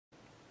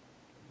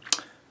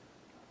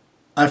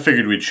I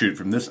figured we'd shoot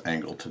from this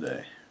angle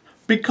today.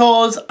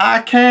 Because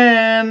I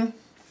can!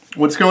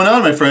 What's going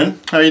on, my friend?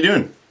 How are you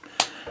doing?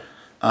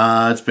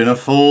 It's been a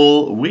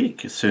full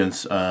week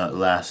since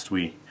last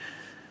we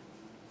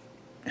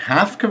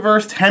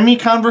half-conversed,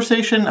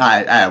 hemi-conversation?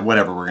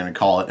 Whatever we're going to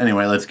call it.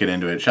 Anyway, let's get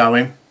into it, shall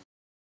we?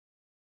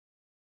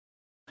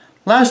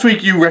 Last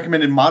week you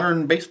recommended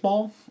modern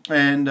baseball,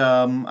 and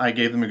I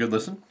gave them a good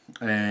listen,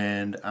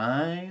 and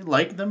I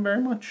like them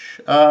very much.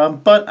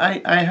 But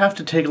I have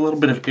to take a little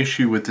bit of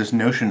issue with this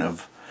notion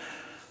of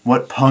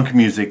what punk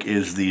music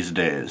is these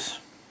days.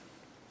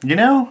 You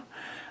know?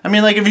 I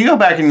mean, like, if you go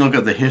back and look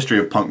at the history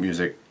of punk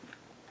music,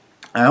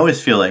 I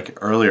always feel like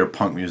earlier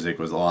punk music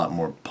was a lot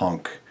more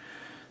punk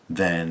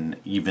than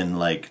even,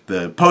 like,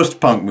 the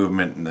post-punk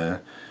movement in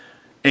the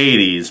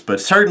 80s. But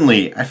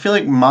certainly, I feel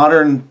like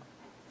modern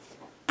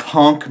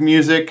punk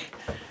music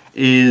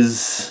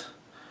is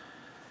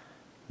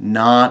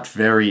not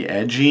very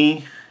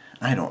edgy.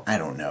 I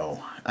don't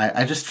know.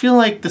 I just feel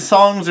like the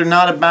songs are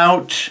not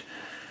about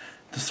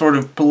the sort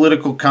of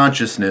political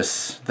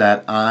consciousness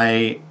that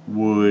I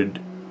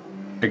would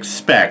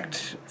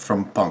expect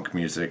from punk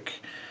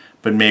music,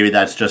 but maybe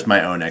that's just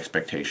my own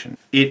expectation.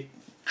 It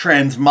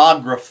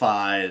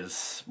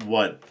transmogrifies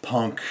what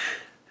punk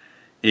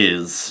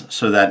is,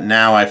 so that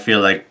now I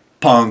feel like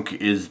punk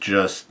is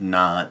just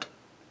not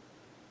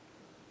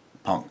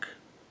punk.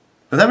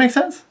 Does that make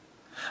sense?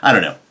 I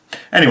don't know.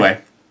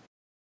 Anyway.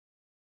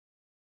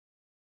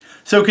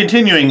 So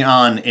continuing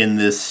on in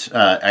this,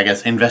 I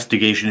guess,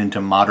 investigation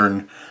into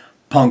modern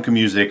punk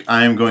music,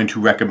 I am going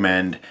to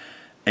recommend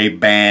a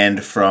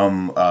band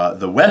from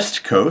the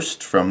West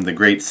Coast, from the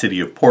great city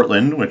of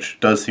Portland, which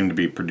does seem to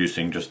be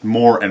producing just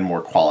more and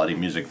more quality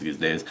music these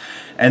days.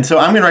 And so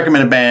I'm going to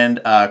recommend a band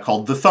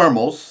called The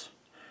Thermals.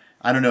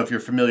 I don't know if you're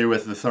familiar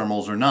with The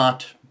Thermals or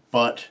not,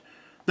 but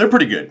they're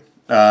pretty good.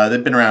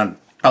 They've been around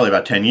probably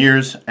about 10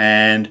 years,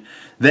 and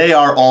they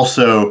are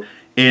also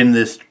in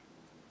this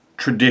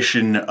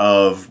tradition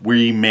of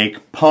we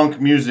make punk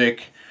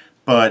music,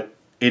 but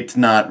it's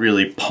not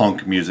really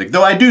punk music.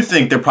 Though I do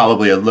think they're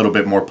probably a little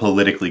bit more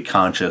politically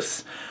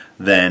conscious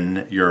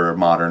than your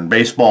modern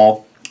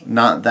baseball.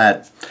 Not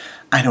that,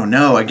 I don't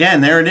know,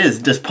 again, there it is.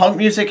 Does punk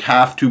music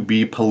have to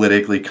be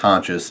politically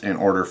conscious in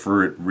order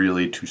for it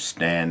really to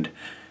stand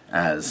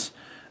as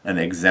an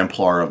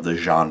exemplar of the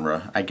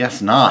genre? I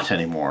guess not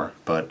anymore,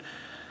 but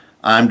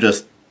I'm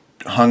just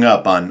hung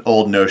up on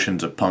old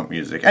notions of punk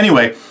music.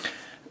 Anyway,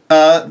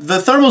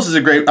 the Thermals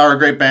are a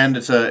great band.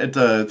 It's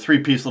a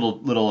three-piece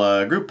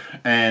little group,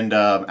 and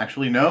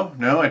actually no,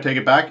 I take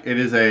it back. It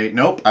is a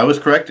nope. I was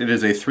correct. It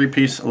is a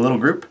three-piece little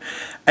group,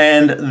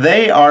 and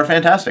they are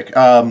fantastic.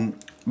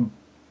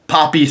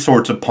 Poppy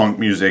sorts of punk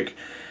music.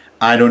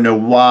 I don't know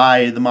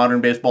why the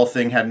modern baseball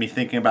thing had me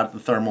thinking about the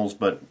Thermals,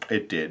 but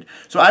it did.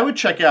 So I would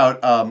check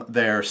out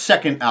their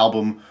second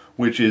album,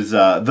 which is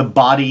The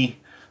Body,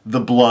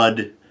 The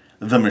Blood,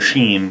 The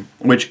Machine,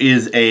 which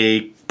is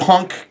a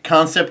punk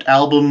concept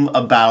album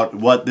about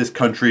what this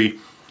country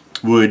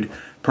would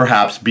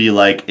perhaps be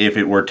like if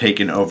it were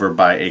taken over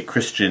by a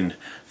Christian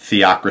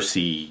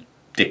theocracy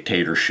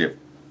dictatorship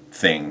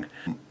thing.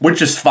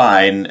 Which is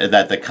fine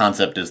that the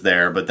concept is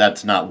there, but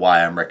that's not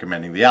why I'm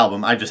recommending the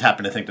album. I just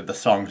happen to think that the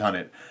songs on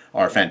it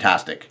are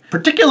fantastic.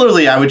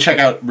 Particularly, I would check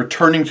out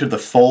Returning to the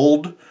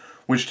Fold,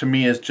 which to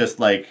me is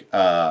just like,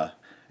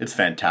 it's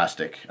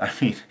fantastic. I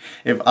mean,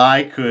 if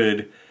I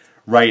could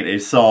write a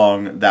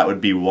song, that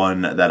would be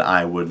one that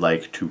I would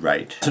like to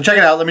write. So check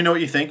it out, let me know what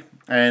you think,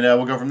 and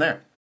we'll go from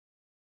there.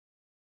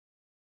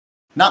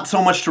 Not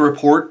so much to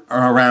report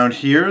around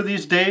here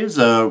these days.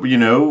 You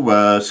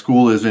know,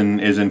 school is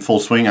in full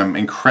swing. I'm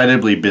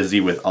incredibly busy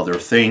with other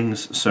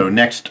things. So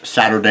next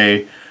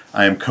Saturday,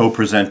 I am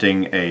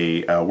co-presenting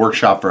a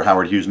workshop for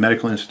Howard Hughes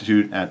Medical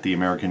Institute at the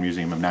American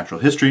Museum of Natural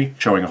History,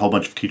 showing a whole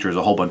bunch of teachers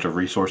a whole bunch of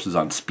resources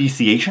on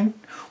speciation,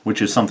 which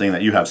is something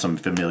that you have some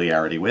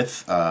familiarity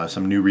with.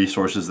 Some new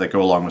resources that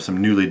go along with some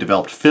newly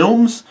developed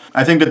films.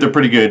 I think that they're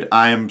pretty good.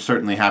 I am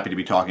certainly happy to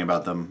be talking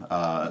about them.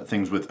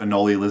 Things with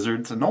anole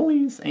lizards.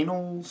 Anoles?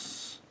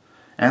 Anals?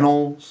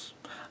 Annals?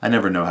 I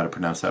never know how to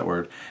pronounce that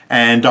word.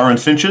 And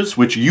Darwin's finches,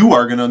 which you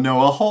are going to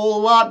know a whole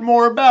lot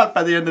more about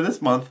by the end of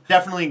this month.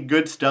 Definitely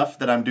good stuff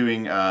that I'm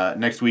doing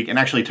next week. And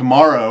actually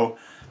tomorrow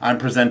I'm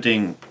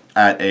presenting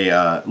at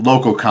a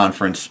local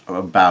conference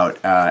about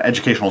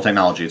educational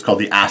technology. It's called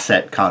the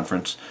Asset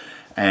Conference,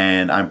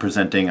 and I'm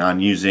presenting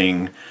on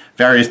using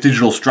various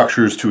digital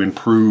structures to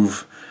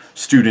improve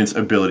students'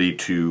 ability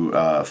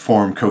to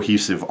form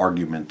cohesive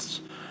arguments.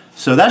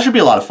 So that should be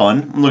a lot of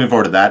fun. I'm looking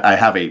forward to that. I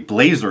have a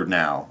blazer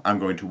now. I'm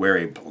going to wear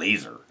a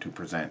blazer to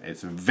present.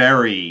 It's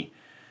very,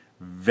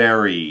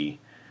 very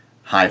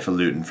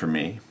highfalutin for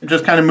me.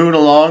 Just kind of moving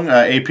along.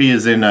 AP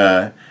is in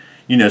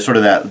you know, sort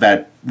of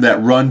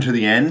that run to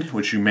the end,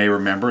 which you may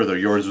remember, though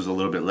yours was a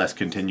little bit less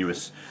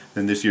continuous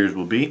than this year's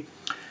will be.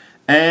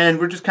 And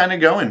we're just kind of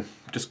going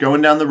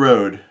down the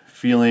road.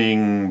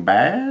 Feeling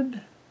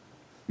bad?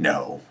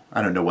 No.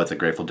 I don't know what the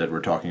Grateful Dead we're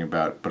talking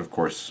about, but of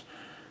course,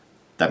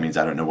 that means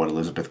I don't know what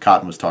Elizabeth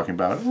Cotton was talking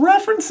about.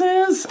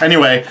 References!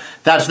 Anyway,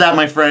 that's that,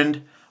 my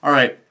friend. All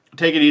right,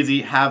 take it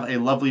easy. Have a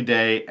lovely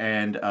day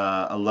and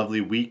a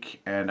lovely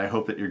week. And I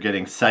hope that you're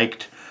getting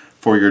psyched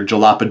for your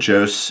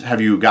Galapagos.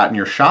 Have you gotten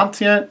your shots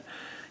yet?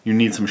 You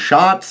need some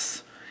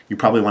shots. You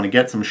probably want to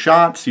get some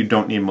shots. You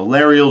don't need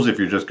malarials if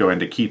you're just going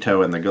to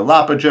Quito and the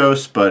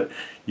Galapagos, but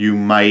you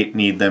might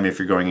need them if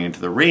you're going into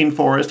the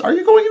rainforest. Are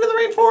you going into the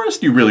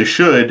rainforest? You really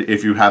should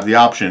if you have the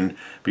option,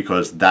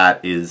 because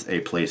that is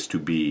a place to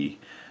be.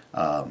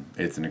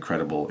 It's an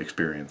incredible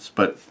experience.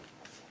 But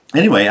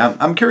anyway,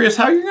 I'm curious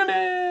how you're going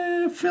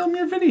to film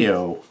your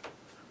video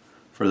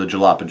for the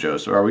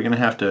Galapagos, or are we going to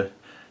have to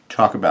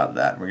talk about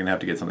that? We're going to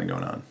have to get something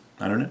going on.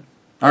 I don't know.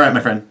 All right, my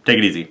friend, take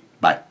it easy.